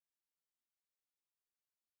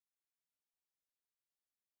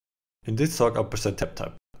In this talk I'll present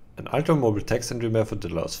TapType, an ultra-mobile text entry method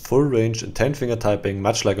that allows full range and 10-finger typing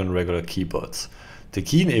much like on regular keyboards. The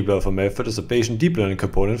key enabler of our method is a Bayesian deep learning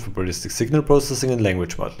component for ballistic signal processing and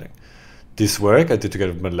language modeling. This work I did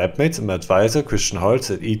together with my lab mates and my advisor Christian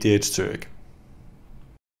Holz at ETH Zurich.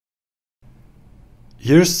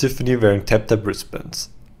 Here's Tiffany wearing TapType wristbands.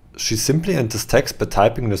 She simply enters text by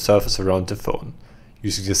typing on the surface around the phone,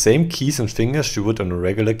 using the same keys and fingers she would on a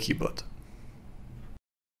regular keyboard.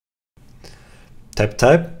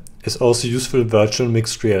 TapType is also useful in virtual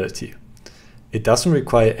mixed reality. It doesn't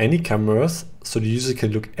require any cameras, so the user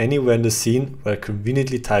can look anywhere in the scene while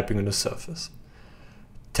conveniently typing on the surface.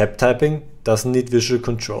 Tap typing doesn't need visual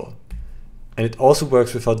control, and it also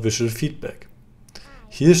works without visual feedback.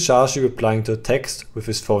 Here's Jiaxi replying to a text with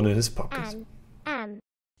his phone in his pocket.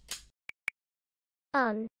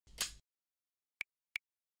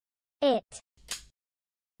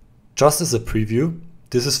 Just as a preview,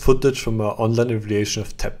 this is footage from our online evaluation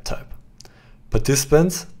of TapType.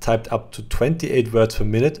 Participants typed up to 28 words per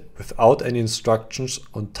minute without any instructions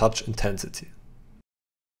on touch intensity.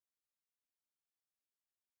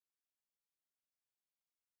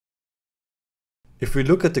 If we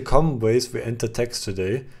look at the common ways we enter text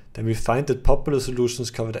today, then we find that popular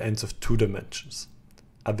solutions cover the ends of two dimensions: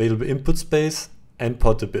 available input space and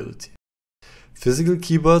portability. Physical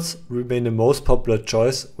keyboards remain the most popular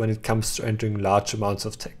choice when it comes to entering large amounts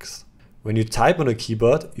of text. When you type on a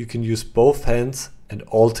keyboard, you can use both hands and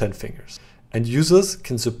all 10 fingers. And users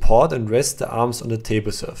can support and rest their arms on the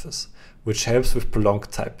table surface, which helps with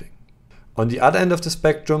prolonged typing. On the other end of the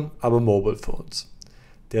spectrum are our mobile phones.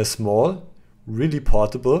 They are small, really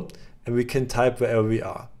portable, and we can type wherever we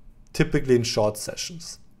are, typically in short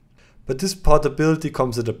sessions. But this portability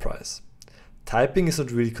comes at a price. Typing is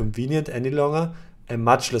not really convenient any longer and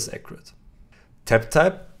much less accurate.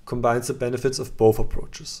 TapType combines the benefits of both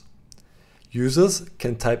approaches. Users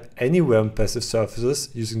can type anywhere on passive surfaces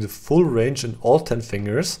using the full range in all 10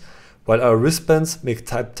 fingers, while our wristbands make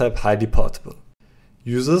TapType highly portable.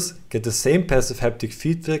 Users get the same passive haptic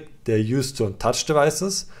feedback they are used to on touch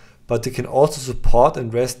devices, but they can also support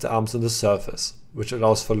and rest their arms on the surface, which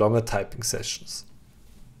allows for longer typing sessions.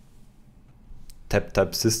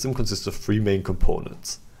 TapType system consists of three main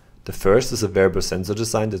components. The first is a wearable sensor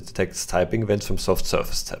design that detects typing events from soft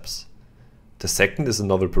surface taps. The second is a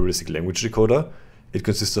novel probabilistic language decoder. It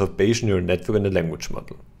consists of a Bayesian neural network and a language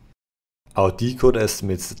model. Our decoder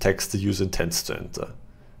estimates the text the user intends to enter.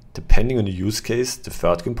 Depending on the use case, the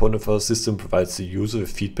third component of our system provides the user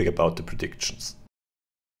with feedback about the predictions.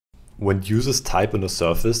 When users type on a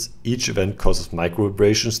surface, each event causes micro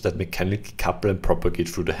vibrations that mechanically couple and propagate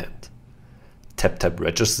through the hand. TapType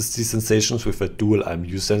registers these sensations with a dual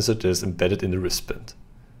IMU sensor that is embedded in the wristband.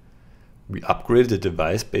 We upgraded the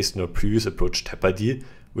device based on our previous approach TapID,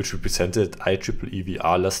 which we presented at IEEE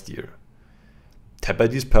last year.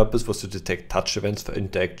 TapID's purpose was to detect touch events for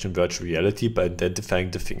interaction in virtual reality by identifying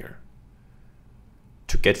the finger.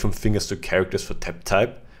 To get from fingers to characters for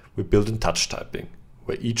TapType, we built in touch typing,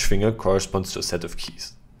 where each finger corresponds to a set of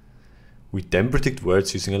keys. We then predict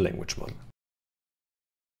words using a language model.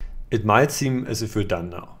 It might seem as if we're done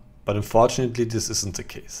now, but unfortunately this isn't the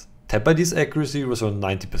case. TapID's accuracy was around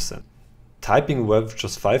 90%. Typing a word with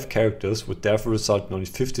just 5 characters would therefore result in only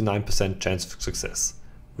 59% chance of success,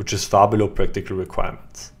 which is far below practical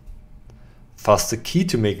requirements. Thus, the key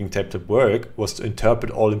to making TapType work was to interpret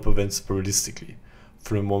all input events probabilistically,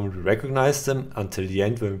 from the moment we recognize them until the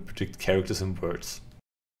end when we predict characters and words.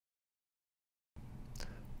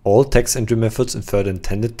 All text entry methods infer the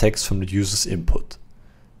intended text from the user's input.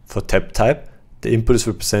 For TapType, the input is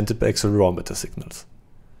represented by accelerometer signals.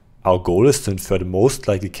 Our goal is to infer the most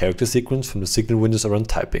likely character sequence from the signal windows around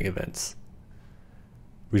typing events.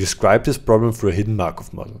 We describe this problem through a hidden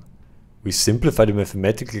Markov model. We simplify the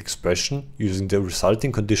mathematical expression using the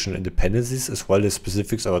resulting conditional independencies as well as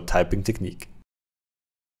specifics of our typing technique.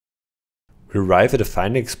 We arrive at a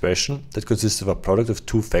final expression that consists of a product of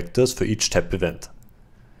two factors for each tap event.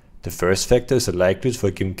 The first factor is the likelihood for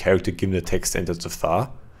a given character given the text entered so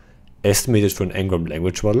far, estimated for an n-gram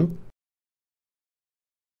language model.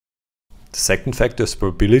 The second factor is the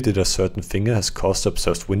probability that a certain finger has caused the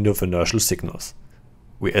observed window of inertial signals.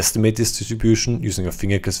 We estimate this distribution using a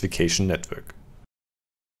finger classification network.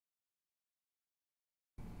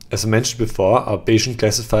 As I mentioned before, our Bayesian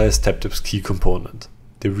classifier is TapType's key component.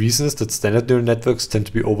 The reason is that standard neural networks tend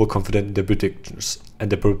to be overconfident in their predictions, and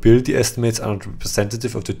the probability estimates are not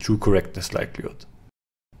representative of the true correctness likelihood.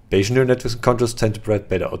 Bayesian neural networks in contrast tend to provide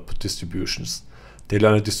better output distributions. They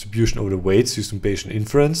learn a distribution over the weights using Bayesian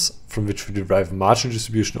inference, from which we derive a marginal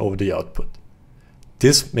distribution over the output.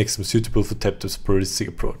 This makes them suitable for TapType's probabilistic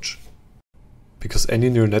approach. Because any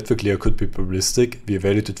neural network layer could be probabilistic, we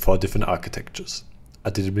evaluated 4 different architectures: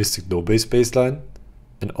 a deterministic no-Bayes baseline,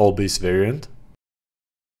 an all-Bayes variant,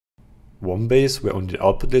 1 Bayes where only the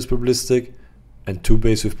output layer is probabilistic, and 2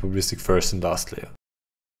 Bayes with probabilistic first and last layer.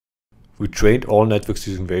 We trained all networks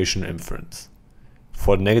using variational inference.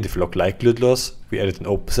 For the negative log likelihood loss, we added an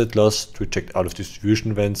opposite loss to reject out-of-distribution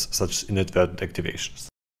events such as inadvertent activations.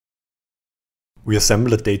 We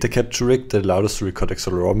assembled a data capture rig that allowed us to record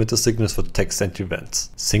accelerometer signals for text entry events,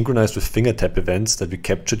 synchronized with finger tap events that we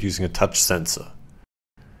captured using a touch sensor.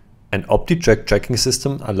 An OptiTrack tracking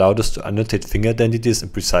system allowed us to annotate finger identities in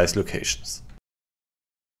precise locations.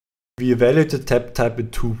 We evaluated TapType in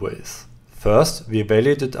 2 ways. First, we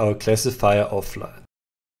evaluated our classifier offline.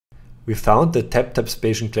 We found that TapType's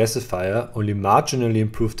Bayesian classifier only marginally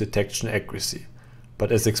improved detection accuracy,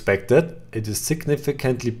 but as expected, it is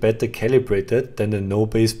significantly better calibrated than the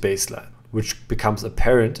no-Bayes baseline, which becomes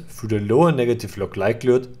apparent through the lower negative log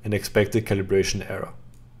likelihood and expected calibration error.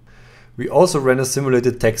 We also ran a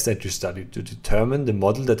simulated text entry study to determine the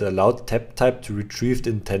model that allowed TapType to retrieve the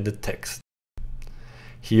intended text.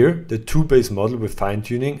 Here, the 2 Bayes model with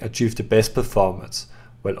fine-tuning achieved the best performance,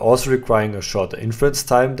 while also requiring a shorter inference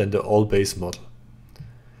time than the all-Bayes model.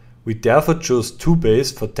 We therefore chose 2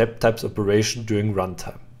 Bayes for TapType's operation during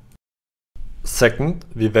runtime. Second,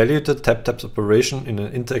 we evaluated TapType's operation in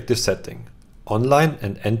an interactive setting, online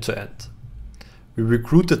and end-to-end. We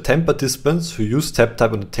recruited 10 participants who used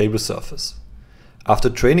TapType on a table surface.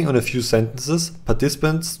 After training on a few sentences,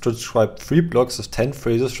 participants transcribed 3 blocks of 10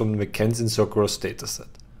 phrases from the Mackenzie-Socorros dataset.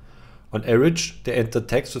 On average, they entered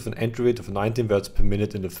text with an entry rate of 19 words per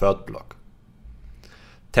minute in the 3rd block.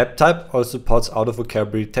 TapType also supports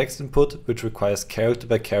out-of-vocabulary text input, which requires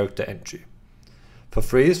character-by-character entry. For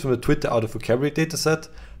phrases from the Twitter out-of-vocabulary dataset,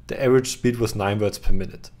 the average speed was 9 words per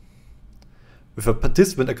minute. With a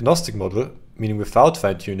participant-agnostic model, meaning without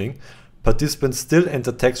fine-tuning, participants still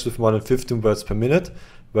enter text with more than 15 words per minute,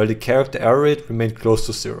 while the character error rate remained close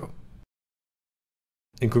to 0.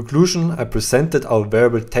 In conclusion, I presented our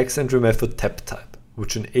variable text entry method TapType,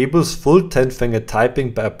 which enables full 10-finger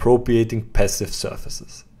typing by appropriating passive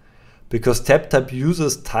surfaces. Because TapType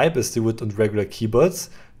uses type as they would on regular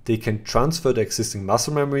keyboards, they can transfer the existing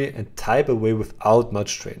muscle memory and type away without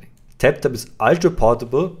much training. TapType is ultra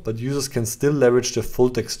portable, but users can still leverage their full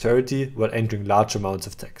dexterity while entering large amounts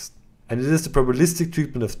of text. And it is the probabilistic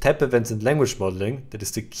treatment of tap events in language modeling that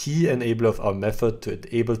is the key enabler of our method to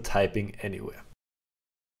enable typing anywhere.